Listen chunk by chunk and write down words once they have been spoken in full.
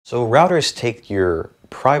So routers take your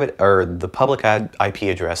private or the public IP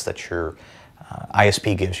address that your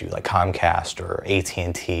ISP gives you, like Comcast or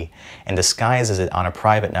AT&T, and disguises it on a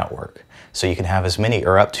private network. So you can have as many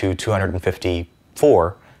or up to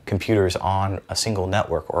 254 computers on a single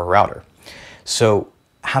network or a router. So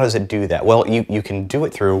how does it do that? Well, you can do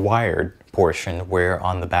it through a wired portion where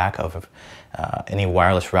on the back of any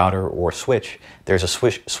wireless router or switch, there's a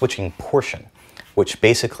switching portion, which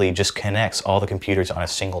basically just connects all the computers on a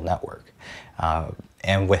single network.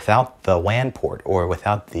 And without the LAN port or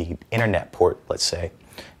without the internet port, let's say,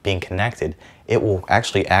 being connected, it will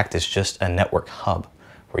actually act as just a network hub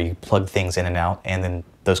where you plug things in and out, and then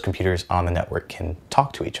those computers on the network can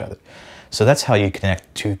talk to each other. So that's how you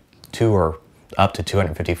connect two or up to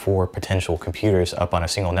 254 potential computers up on a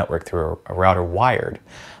single network through a router wired.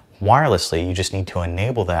 Wirelessly, you just need to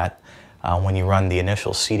enable that when you run the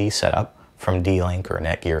initial CD setup from D-Link or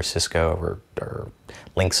Netgear or Cisco or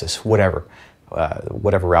Linksys, whatever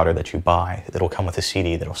router that you buy. It'll come with a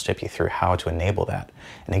CD that'll step you through how to enable that.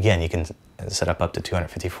 And again, you can set up to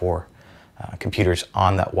 254 computers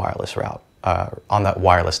on that wireless route, on that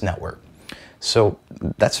wireless network. So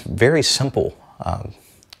that's very simple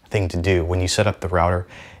thing to do. When you set up the router,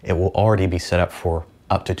 it will already be set up for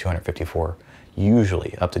up to 254,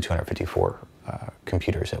 usually up to 254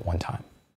 computers at one time.